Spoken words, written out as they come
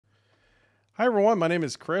Hi, everyone. My name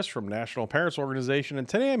is Chris from National Parents Organization, and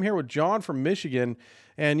today I'm here with John from Michigan.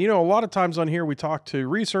 And a lot of times on here we talk to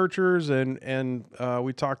researchers and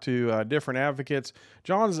we talk to different advocates.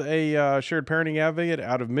 John's a shared parenting advocate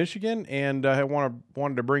out of Michigan, and I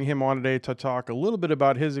wanted to bring him on today to talk a little bit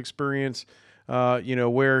about his experience.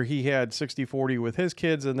 Where he had 60-40 with his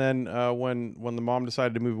kids, and then when the mom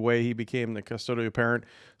decided to move away, he became the custodial parent.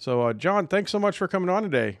 So, John, thanks so much for coming on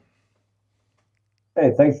today.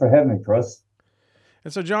 Hey, thanks for having me, Chris.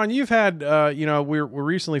 And so, John, you've had, we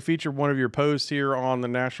recently featured one of your posts here on the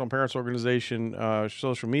National Parents Organization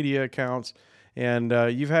social media accounts, and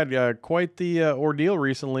you've had quite the ordeal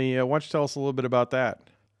recently. Why don't you tell us a little bit about that?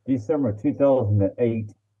 December 2008,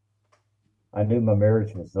 I knew my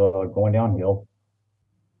marriage was going downhill.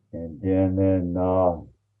 And then in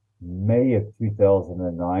May of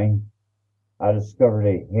 2009, I discovered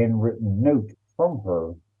a handwritten note from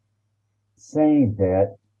her saying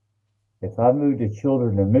that if I moved the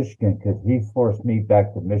children to Michigan, could he force me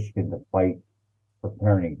back to Michigan to fight for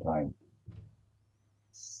parenting time?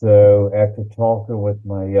 So after talking with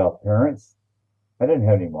my parents, I didn't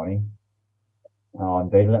have any money.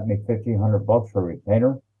 They lent me $1,500 for a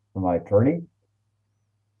retainer from my attorney.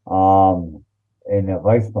 And the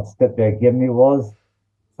advice my stepdad gave me was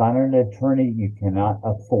find an attorney you cannot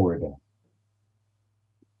afford.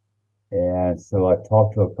 And so I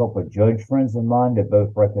talked to a couple of judge friends of mine that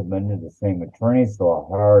both recommended the same attorney. So I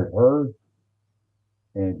hired her.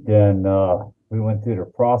 And then we went through the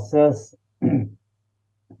process,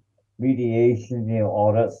 mediation,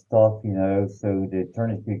 all that stuff, so the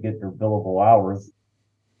attorneys could get their billable hours.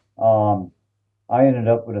 I ended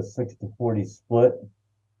up with a 60-40 split.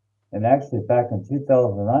 And actually, back in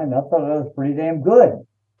 2009, I thought that was pretty damn good.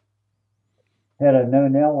 Had I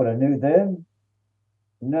known now what I knew then,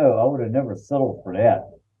 no, I would have never settled for that.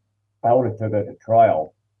 I would have took it to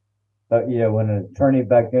trial. But when an attorney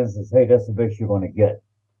back then says, "Hey, that's the best you're going to get,"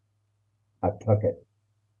 I took it.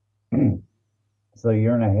 So a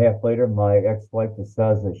year and a half later, my ex-wife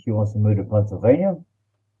decides that she wants to move to Pennsylvania.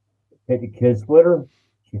 Take the kids with her.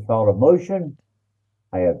 She filed a motion.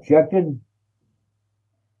 I objected,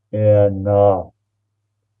 and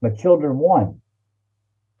my children won.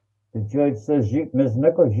 The judge says, Ms.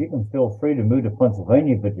 Nichols, you can feel free to move to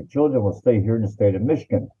Pennsylvania, but the children will stay here in the state of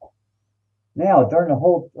Michigan. Now, during the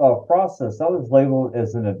whole process, I was labeled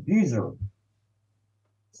as an abuser.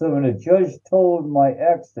 So when the judge told my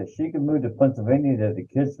ex that she could move to Pennsylvania, that the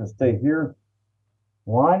kids would stay here,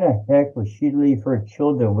 why the heck would she leave her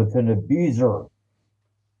children with an abuser?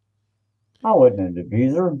 I wasn't an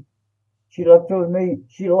abuser. She left with me.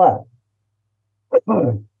 She left.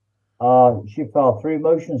 She filed 3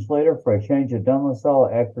 motions later for a change of domicile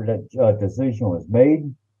after that decision was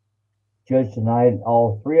made. Judge denied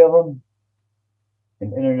all 3 of them,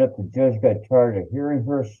 and ended up the judge got tired of hearing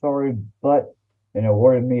her story, and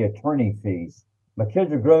awarded me attorney fees. My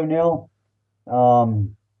kids are grown now,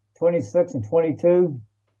 26 and 22,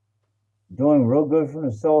 doing real good for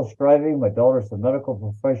themselves, striving. My daughter's a medical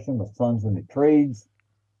profession, my son's in the trades.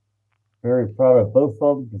 Very proud of both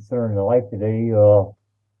of them, considering the life that they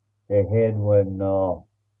had when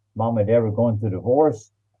mom and dad were going through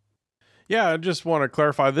divorce. Yeah, I just want to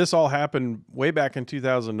clarify. This all happened way back in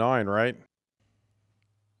 2009, right?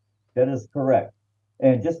 That is correct.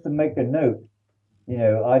 And just to make a note,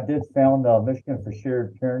 I did found Michigan for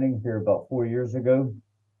Shared Parenting here about 4 years ago.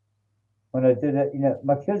 When I did it,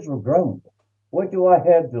 my kids were grown. What do I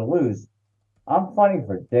have to lose? I'm fighting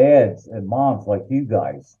for dads and moms like you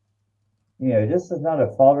guys. This is not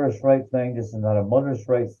a father's rights thing. This is not a mother's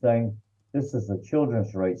rights thing. This is a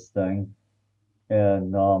children's rights thing.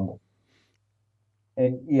 And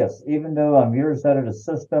yes, even though I'm years out of the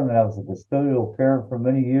system and I was a custodial parent for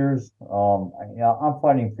many years, I'm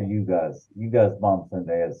fighting for you guys, moms and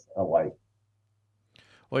dads alike.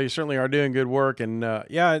 Well, you certainly are doing good work, and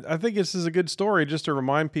yeah, I think this is a good story just to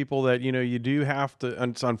remind people that you do have to.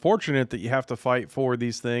 And it's unfortunate that you have to fight for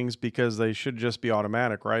these things because they should just be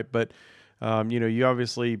automatic, right? But you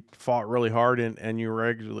obviously fought really hard, and you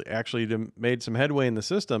were actually made some headway in the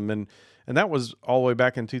system, and that was all the way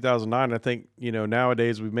back in 2009. I think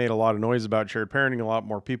nowadays we've made a lot of noise about shared parenting. A lot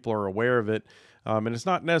more people are aware of it, and it's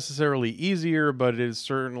not necessarily easier, but it is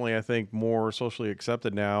certainly, I think, more socially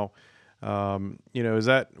accepted now. Is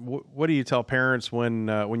that what do you tell parents when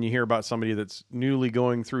you hear about somebody that's newly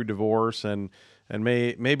going through divorce and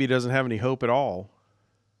maybe doesn't have any hope at all?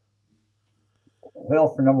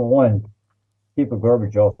 Well, for number one, keep the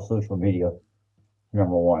garbage off social media.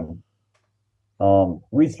 Number one,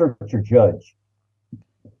 research your judge.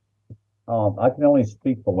 I can only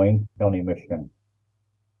speak for Wayne County, Michigan,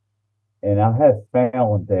 and I have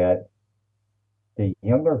found that The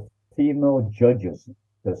younger female judges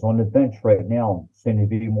that's on the bench right now seem to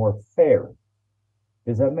be more fair.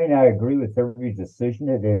 Does that mean I agree with every decision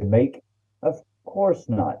that they make? Of course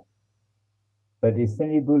not. But they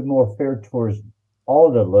seem to be more fair towards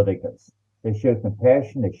all the litigants. They show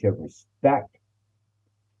compassion, they show respect,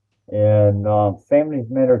 and Families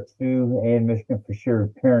Matter 2 and Michigan for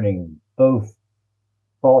Shared Parenting both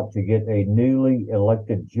fought to get a newly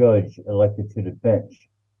elected judge elected to the bench,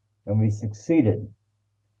 and we succeeded.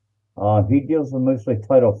 He deals with mostly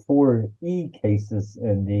Title 4E cases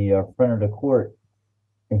in the front of the court,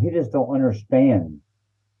 and he just don't understand,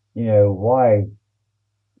 why,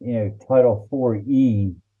 Title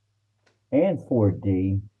 4E and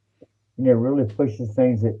 4D, really pushes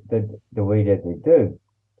things the way that they do.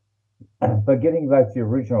 But getting back to the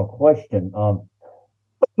original question,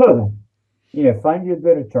 find you a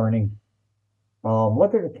good attorney.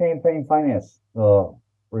 Look at the campaign finance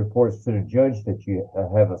reports to the judge that you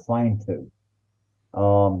have assigned to.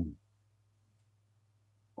 Um,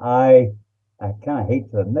 I I kind of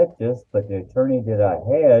hate to admit this, but the attorney that I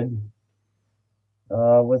had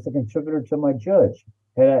was a contributor to my judge.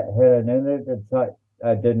 Had I known that at the time,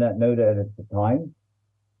 I did not know that at the time.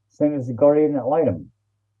 Same as the guardian ad litem.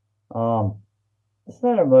 Um, it's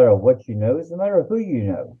not a matter of what you know; it's a matter of who you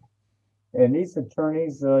know. And these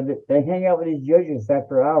attorneys, they hang out with these judges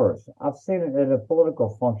after hours. I've seen it at a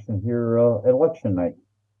political function here, election night.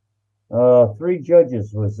 Three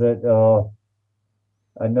judges was at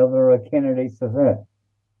another candidate's event.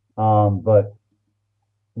 But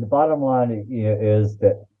the bottom line, is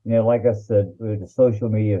that, like I said, with the social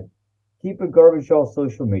media, keep the garbage off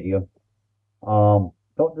social media.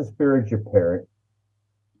 Don't disparage your parent.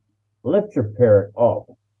 Lift your parent up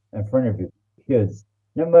in front of your kids,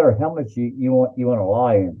 no matter how much you want to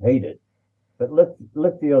lie and hate it. But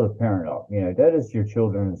lift the other parent up. That is your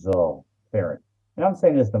children's parent. And I'm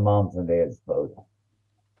saying this to moms and dads both.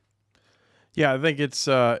 Yeah, I think it's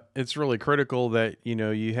really critical that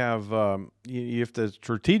you have you have to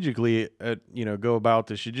strategically go about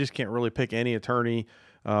this. You just can't really pick any attorney.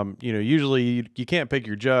 Usually you can't pick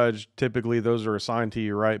your judge. Typically, those are assigned to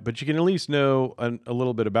you, right? But you can at least know a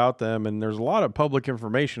little bit about them. And there's a lot of public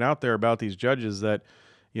information out there about these judges that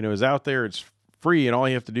is out there. It's free, and all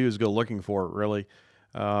you have to do is go looking for it, really.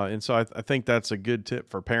 And so I think that's a good tip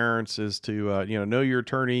for parents is to know your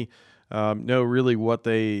attorney, know really what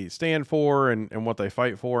they stand for and what they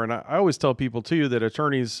fight for. And I always tell people too that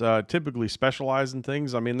attorneys typically specialize in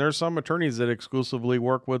things. I mean, there's some attorneys that exclusively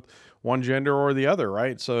work with one gender or the other,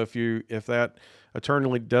 right? So if that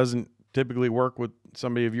attorney doesn't typically work with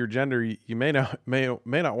somebody of your gender, you may not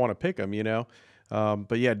want to pick them.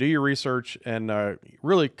 But yeah, do your research and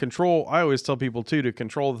really control. I always tell people too to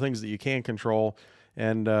control the things that you can control,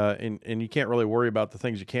 and you can't really worry about the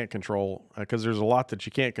things you can't control because there's a lot that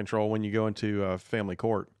you can't control when you go into family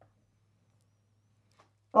court.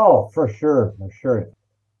 Oh, for sure, for sure.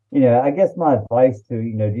 I guess my advice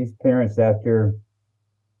to, these parents after,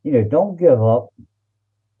 don't give up.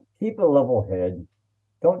 Keep a level head.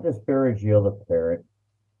 Don't disparage the other parent.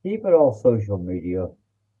 Keep it all social media.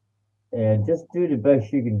 And just do the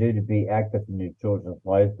best you can do to be active in your children's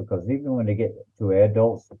lives because even when they get to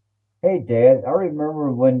adults, hey, Dad, I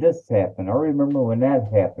remember when this happened. I remember when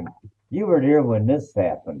that happened. You were there when this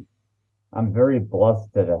happened. I'm very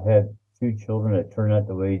blessed that I had two children that turned out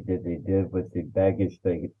the way that they did with the baggage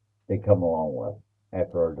they come along with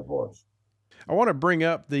after our divorce. I want to bring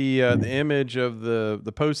up the image of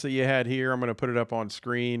the post that you had here. I'm going to put it up on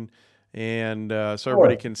screen and so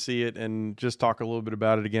everybody Sure. can see it and just talk a little bit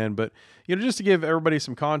about it again. But just to give everybody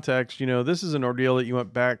some context, this is an ordeal that you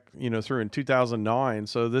went back through in 2009.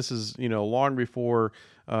 So this is long before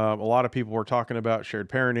a lot of people were talking about shared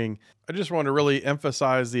parenting. I just want to really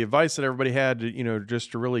emphasize the advice that everybody had to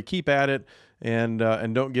just to really keep at it and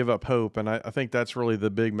don't give up hope. And I think that's really the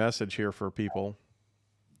big message here for people.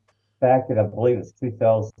 Back in, I believe it's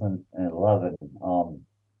 2011,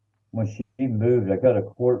 when she moved, I got a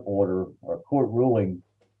court order or court ruling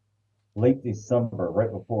late December, right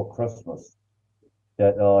before Christmas,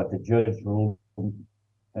 that the judge ruled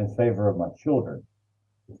in favor of my children.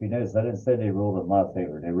 If you notice, I didn't say they ruled in my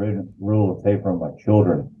favor. They ruled in favor of my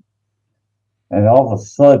children. And all of a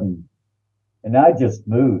sudden, and I just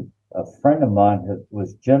moved, a friend of mine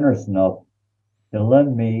was generous enough to let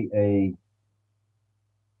me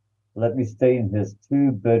stay in his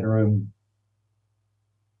two-bedroom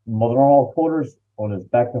mother-in-law quarters on his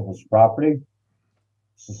back of his property.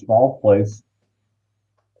 It's a small place.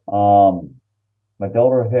 Um, my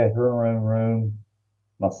daughter had her own room.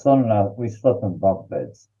 My son and I, we slept in bunk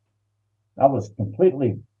beds. I was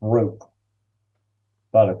completely broke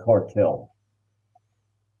by the cartel.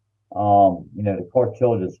 The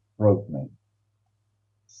cartel just broke me.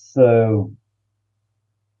 So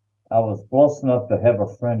I was blessed enough to have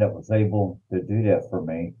a friend that was able to do that for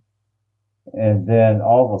me. And then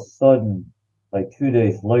all of a sudden, like 2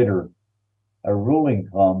 days later, a ruling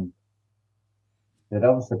comes that I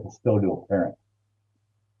was a custodial parent.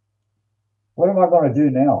 What am I going to do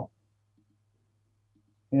now?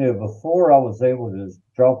 Before I was able to just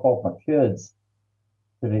drop off my kids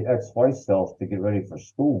to the ex-wife's house to get ready for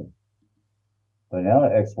school. But now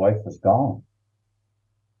the ex-wife is gone.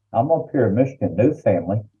 I'm up here in Michigan, no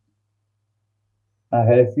family. I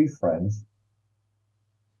had a few friends,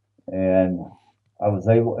 and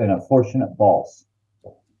and a fortunate boss.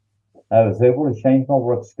 I was able to change my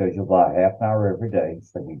work schedule by a half an hour every day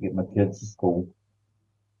so I could get my kids to school.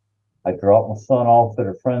 I dropped my son off at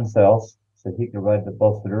a friend's house so he could ride the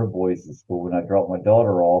bus with her boys to school, and I dropped my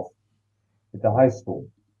daughter off at the high school.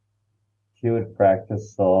 She would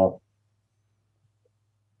practice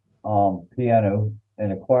piano in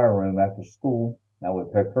the choir room after school. I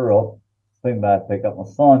would pick her up, swing by, pick up my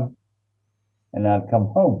son, and I'd come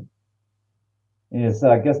home.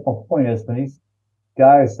 So I guess my point is when these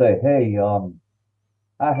guys say, "Hey,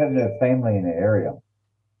 I have no family in the area,"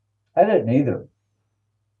 I didn't either,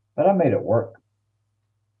 but I made it work.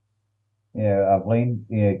 I've leaned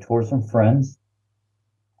towards some friends,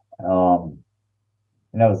 um,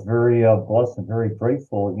 and I was very blessed and very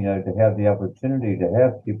grateful, to have the opportunity to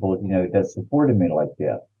have people, that supported me like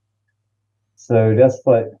that. So that's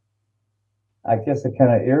what I guess it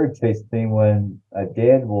kind of irritates me when a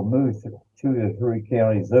dad will move 2 to 3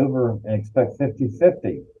 counties over and expect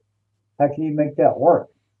 50-50. How can you make that work?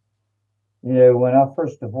 When I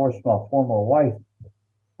first divorced my former wife,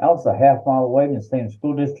 I was a half mile away in the same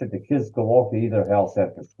school district. The kids could walk to either house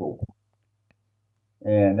after school.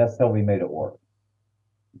 And that's how we made it work.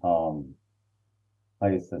 Um,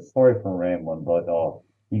 like I said, sorry for rambling, but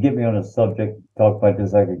you get me on a subject, talk about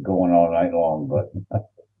this, I could go on all night long, but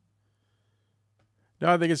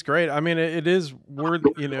No, I think it's great. I mean, it is worth,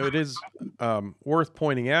 it is worth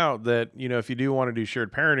pointing out that, if you do want to do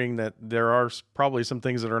shared parenting, that there are probably some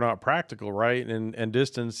things that are not practical, right? And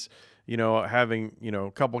distance, having,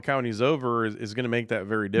 a couple counties over is going to make that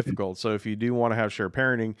very difficult. So if you do want to have shared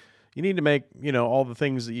parenting, you need to make, all the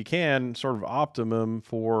things that you can sort of optimum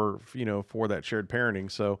for that shared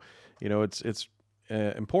parenting. So, it's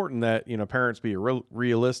important that, parents be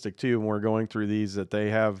realistic too when we're going through these, that they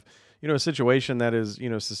have, a situation that is,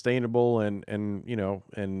 sustainable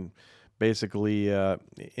and basically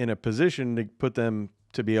in a position to put them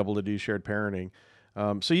to be able to do shared parenting.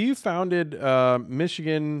 So you founded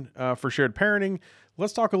Michigan for Shared Parenting.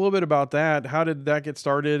 Let's talk a little bit about that. How did that get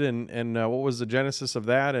started, and what was the genesis of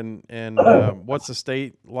that, and what's the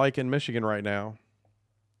state like in Michigan right now?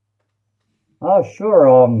 oh, sure.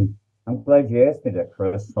 I'm glad you asked me that,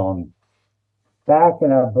 Chris. Back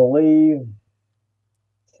in, I believe,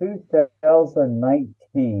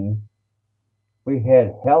 2019, we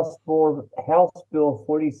had House Bill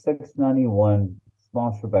 4691,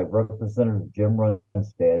 sponsored by Representative Jim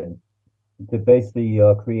Runstad, to basically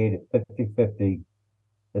create a 50-50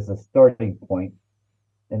 as a starting point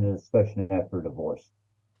in the discussion after divorce.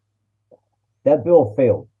 That bill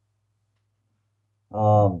failed.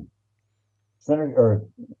 Um, Senator, or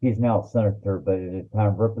he's now senator, but at the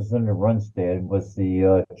time, Representative Runstad was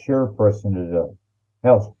the chairperson of the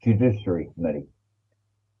House Judiciary Committee.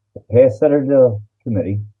 It passed out of the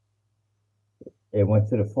committee. It went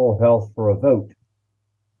to the full House for a vote.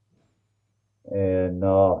 And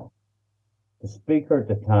the speaker at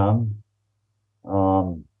the time,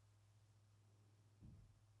 um,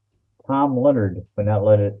 Tom Leonard, would not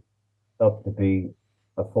let it up to be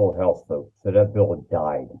a full House vote. So that bill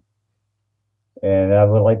died. And I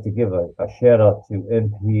would like to give a shout out to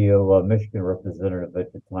NPO Michigan representative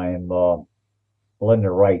at the time, Belinda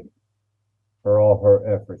Wright, for all her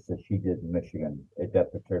efforts that she did in Michigan at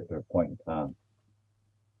that particular point in time.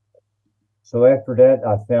 So after that,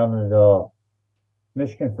 I founded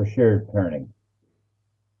Michigan for Shared Parenting.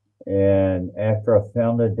 And after I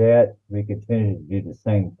founded that, we continued to do the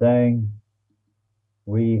same thing.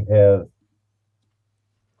 We have,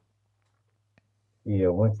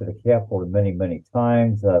 went to the Capitol many, many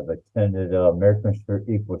times. I've attended American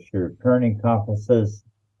Equal Shared Parenting conferences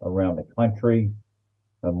around the country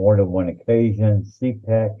on more than one occasion.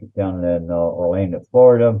 CPAC down in Orlando,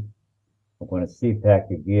 Florida. I'm going to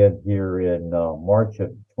CPAC again here in March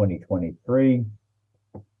of 2023.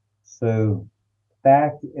 So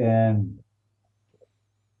back in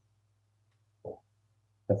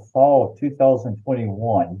the fall of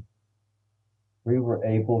 2021, we were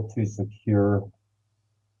able to secure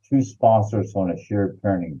two sponsors on a shared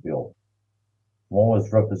parenting bill. One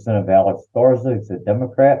was Representative Alex Garza, who's a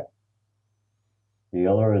Democrat. The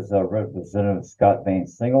other is Representative Scott Van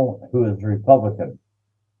Single, who is a Republican.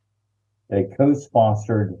 They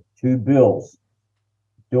co-sponsored two bills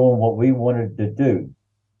doing what we wanted to do.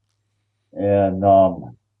 And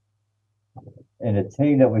the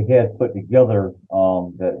team that we had put together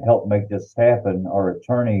that helped make this happen, our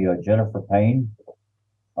attorney, Jennifer Payne,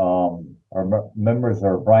 our members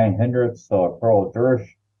are Brian Hendricks, Carl Dersh,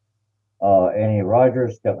 Annie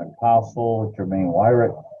Rogers, Kevin Castle, Jermaine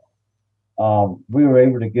Wyrick. We were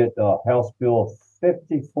able to get House Bill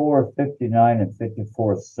 5459 and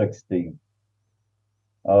 5460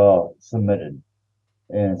 submitted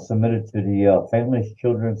to the Families,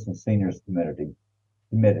 Children's, and Seniors Committee.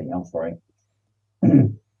 I'm sorry.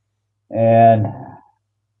 And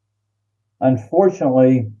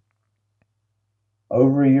unfortunately,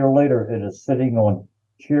 over a year later, it is sitting on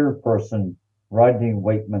Chairperson Rodney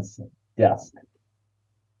Wakeman's desk,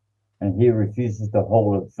 and he refuses to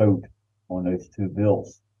hold a vote on those two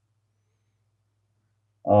bills.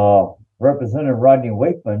 Representative Rodney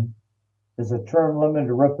Wakeman is a term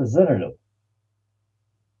limited representative.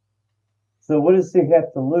 So what does he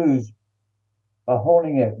have to lose by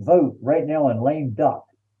holding a vote right now in lame duck?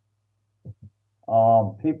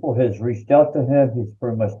 People has reached out to him. He's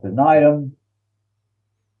pretty much denied them.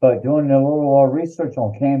 But doing a little research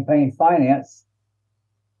on campaign finance,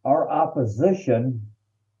 our opposition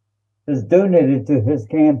has donated to his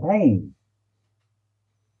campaign.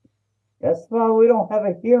 That's why we don't have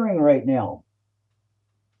a hearing right now.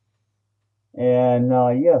 And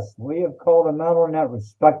yes, we have called him out on that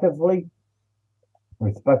respectfully.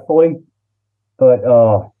 But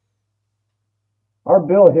our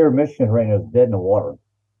bill here in Michigan right now is dead in the water.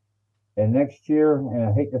 And next year, and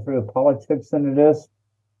I hate to throw politics into this,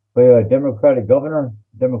 we have a Democratic governor,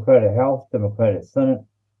 Democratic House, Democratic Senate.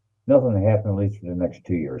 Nothing will happen at least for the next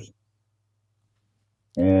 2 years.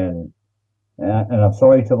 And I'm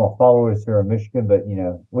sorry to my followers here in Michigan, but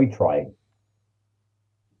we tried.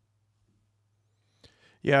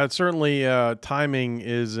 Yeah, it's certainly timing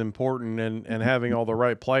is important, and having all the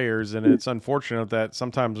right players. And it's unfortunate that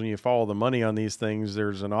sometimes when you follow the money on these things,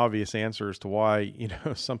 there's an obvious answer as to why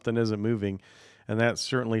something isn't moving, and that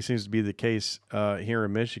certainly seems to be the case here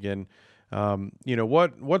in Michigan.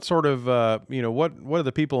 What sort of what do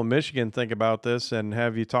the people in Michigan think about this? And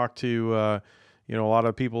have you talked to a lot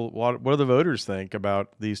of people? What do the voters think about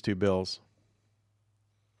these two bills?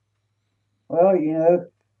 Well,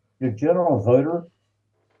 the general voter,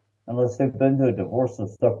 unless they've been to a divorce or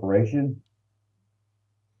separation,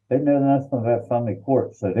 they know nothing about family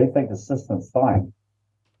court, so they think the system's fine.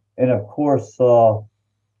 And of course,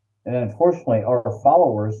 and unfortunately, our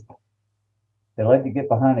followers, they like to get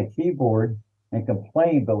behind a keyboard and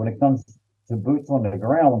complain, but when it comes to boots on the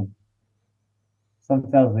ground,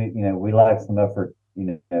 sometimes we lack some effort,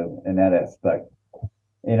 in that aspect.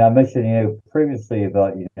 And I mentioned, previously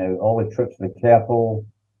about, all the trips to the Capitol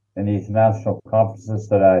and these national conferences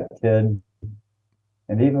that I attend,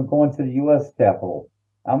 and even going to the U.S. Capitol.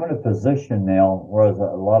 I'm in a position now, whereas a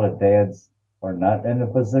lot of dads are not in a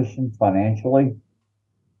position financially,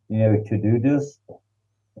 to do this.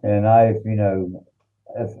 And I've been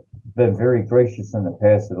very gracious in the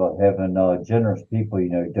past about having generous people,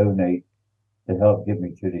 donate to help get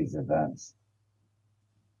me to these events.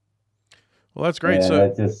 Well, that's great.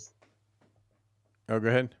 And So, go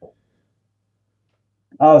ahead.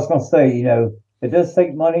 I was going to say, it does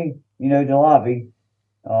take money, to lobby.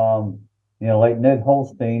 Like Ned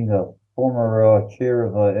Holstein, the former chair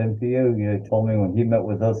of NPO, told me when he met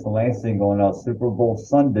with us in Lansing on Super Bowl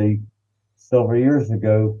Sunday several years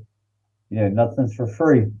ago, nothing's for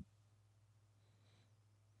free.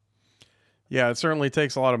 Yeah, it certainly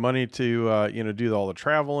takes a lot of money to do all the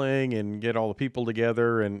traveling and get all the people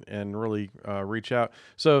together and really reach out.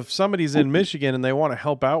 So if somebody's in Michigan and they want to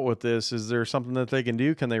help out with this, is there something that they can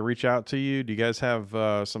do? Can they reach out to you? Do you guys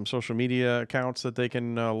have some social media accounts that they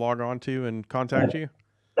can log on to and contact you?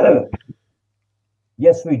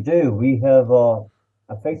 Yes, we do. We have a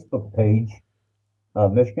Facebook page,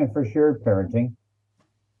 Michigan for Shared Parenting,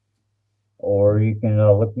 or you can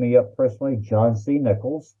look me up personally, John C.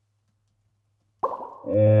 Nichols.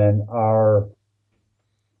 And our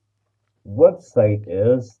website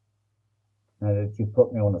is, now that you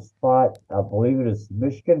put me on the spot, I believe it is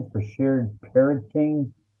Michigan for Shared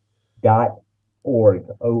Parenting.org,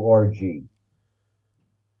 O-R-G.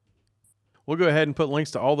 We'll go ahead and put links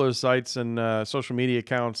to all those sites and social media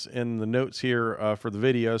accounts in the notes here for the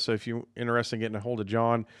video. So if you're interested in getting a hold of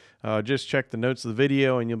John, just check the notes of the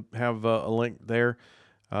video and you'll have a link there.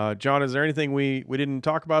 John, is there anything we didn't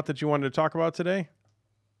talk about that you wanted to talk about today?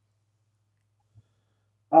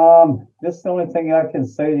 Just the only thing I can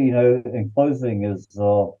say, in closing is,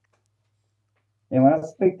 and when I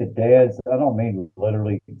speak to dads, I don't mean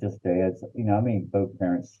literally just dads, I mean both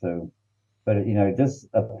parents too. But, this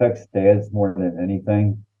affects dads more than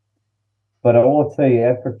anything. But I will tell you,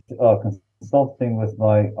 after consulting with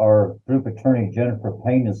our group attorney, Jennifer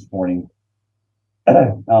Payne, this morning,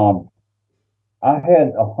 um, I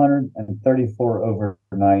had 134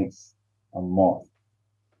 overnights a month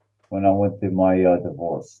when I went through my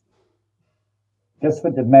divorce. Guess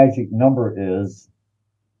what the magic number is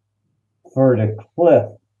for the cliff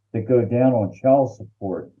to go down on child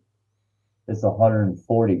support? It's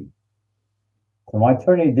 140. So my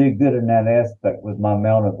attorney did good in that aspect with my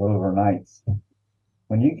amount of overnights.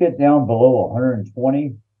 When you get down below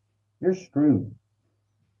 120, you're screwed.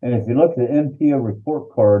 And if you look at the MPO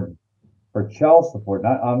report card for child support,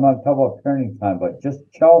 I'm not talking about parenting time, but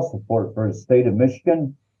just child support for the state of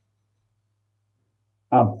Michigan,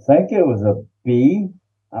 I think it was a B.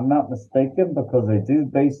 I'm not mistaken, because they do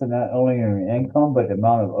base it not only on your income, but the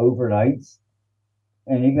amount of overnights.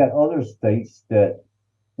 And you got other states that,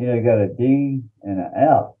 you got a D and an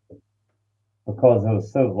F because it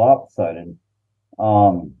was so lopsided.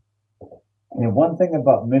 And one thing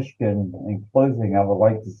about Michigan, in closing, I would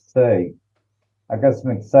like to say, I got some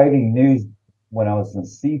exciting news when I was in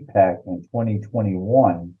CPAC in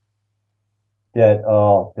 2021 that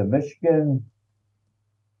the Michigan,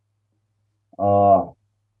 hold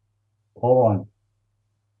on,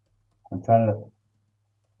 I'm trying to,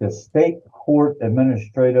 the state court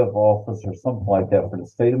administrative office or something like that for the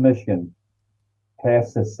state of Michigan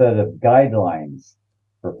passed a set of guidelines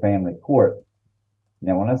for family court.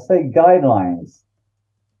 Now, when I say guidelines,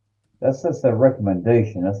 that's just a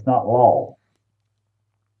recommendation. That's not law.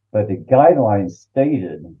 But the guidelines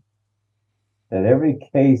stated that every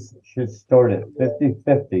case should start at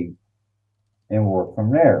 50-50 and work from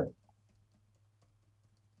there,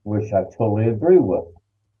 which I totally agree with.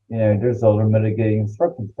 There's other mitigating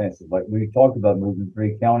circumstances, like we talked about moving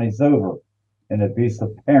 3 counties over, an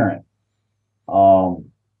abusive parent, alcohol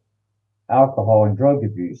and drug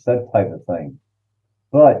abuse, that type of thing.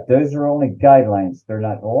 But those are only guidelines, they're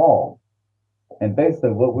not law. And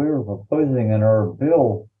basically what we were proposing in our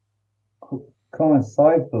bill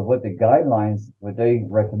coincides with what the guidelines, what they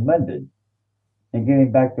recommended. And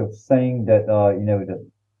getting back to saying that,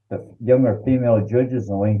 the younger female judges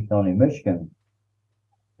in Wayne County, Michigan,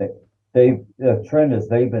 the trend is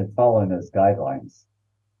they've been following those guidelines.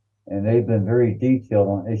 And they've been very detailed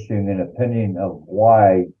on issuing an opinion of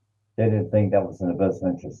why they didn't think that was in the best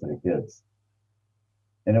interest of the kids.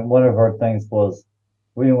 And then one of our things was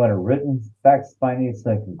we want written facts, findings,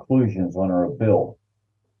 and conclusions on our bill,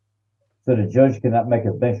 so the judge cannot make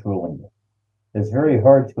a bench ruling. It's very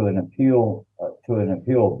hard to an appeal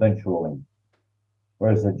bench ruling,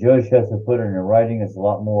 whereas the judge has to put it in writing. It's a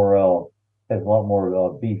lot more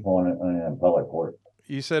beef on it in an appellate court.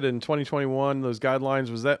 You said in 2021 those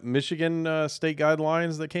guidelines, was that Michigan state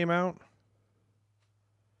guidelines that came out?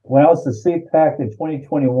 When I was to CPAC in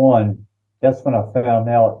 2021, that's when I found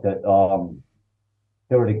out that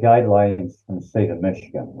there were the guidelines from the state of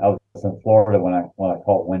Michigan. I was in Florida when I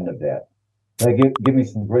caught wind of that. They give me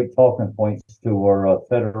some great talking points to our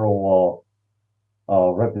federal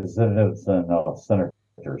representatives and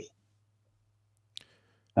senators.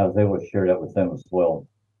 I was able to share that with them as well.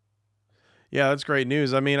 Yeah, that's great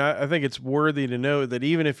news. I mean, I think it's worthy to note that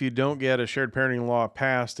even if you don't get a shared parenting law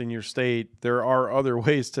passed in your state, there are other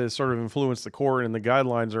ways to sort of influence the court, and the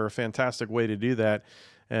guidelines are a fantastic way to do that.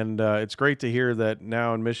 And it's great to hear that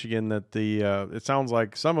now in Michigan that it sounds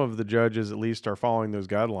like some of the judges at least are following those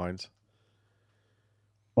guidelines.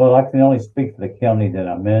 Well, I can only speak for the county that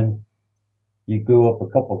I'm in. You go up a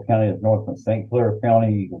couple of counties north of St. Clair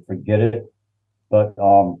County, you can forget it. But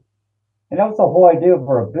and that was the whole idea of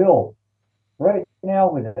our bill. Right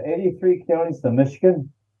now, with the 83 counties in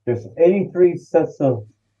Michigan, there's 83 sets of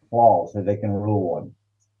laws that they can rule on.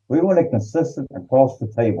 We want it consistent across the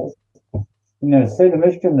table. The state of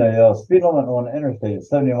Michigan, the speed limit on the interstate is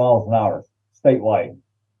 70 miles an hour statewide,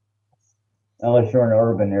 unless you're in an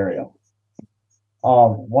urban area.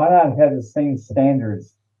 Why not have the same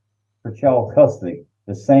standards for child custody,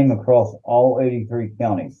 the same across all 83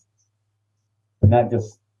 counties? Not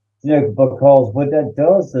just, because what that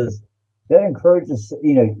does is that encourages,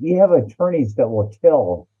 you have attorneys that will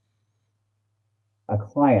tell a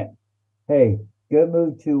client, hey, go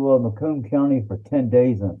move to Macomb County for 10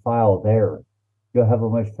 days and file there. You'll have a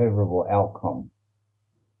much favorable outcome.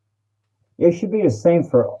 It should be the same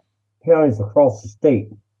for counties across the state.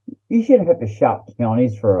 You shouldn't have to shop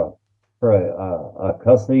counties for a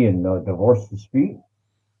custody and a divorce dispute.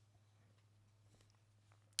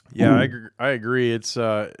 Yeah, I agree. It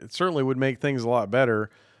certainly would make things a lot better.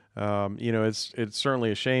 It's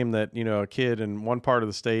certainly a shame that a kid in one part of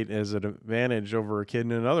the state has an advantage over a kid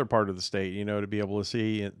in another part of the state. To be able to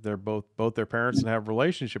see they're both their parents and have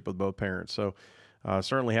relationship with both parents. So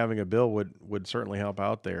certainly having a bill would certainly help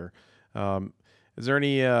out there. Um, is there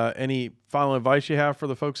any final advice you have for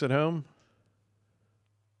the folks at home?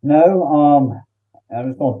 No, I'm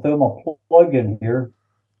just going to throw my plug in here.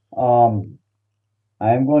 Um, I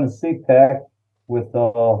am going to CPAC with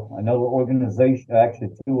another organization, actually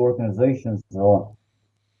two organizations. Well,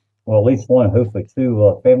 at least one, hopefully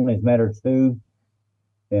two. Families Matter too,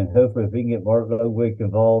 and hopefully if we can get Mark Ludwig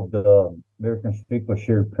involved, American Street for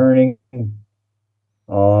Shared Parenting.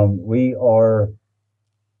 We are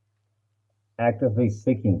actively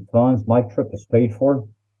seeking funds. My trip is paid for.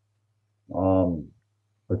 Um,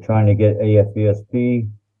 we're trying to get AFESP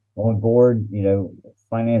on board,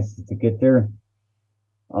 finances to get there.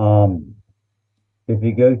 If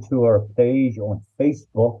you go to our page on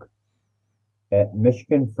Facebook at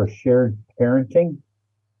Michigan for Shared Parenting,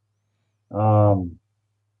 um,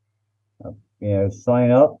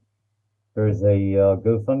 sign up. There's a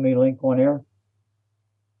GoFundMe link on there,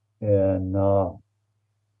 and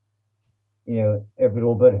every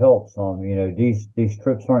little bit helps. These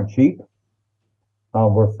trips aren't cheap.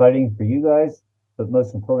 We're fighting for you guys, but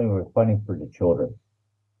most importantly, we're fighting for the children.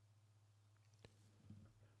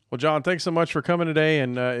 Well, John, thanks so much for coming today,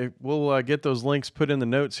 and we'll get those links put in the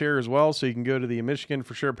notes here as well, so you can go to the Michigan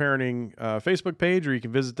for Sure Parenting Facebook page, or you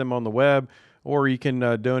can visit them on the web, or you can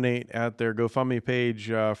donate at their GoFundMe page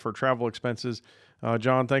for travel expenses.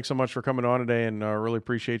 John, thanks so much for coming on today, and really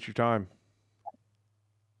appreciate your time.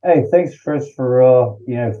 Hey, thanks, Chris, for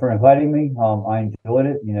inviting me. I enjoyed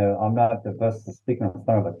it. I'm not the best at speaking in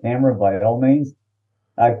front of a camera by all means.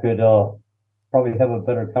 I could probably have a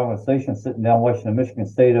better conversation sitting down watching a Michigan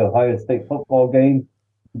State Ohio State football game,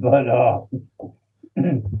 but I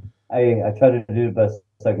try to do the best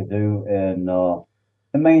I could do, and the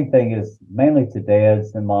main thing is mainly to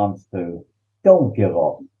dads and moms too. Don't give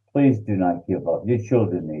up. Please do not give up. Your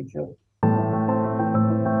children need you.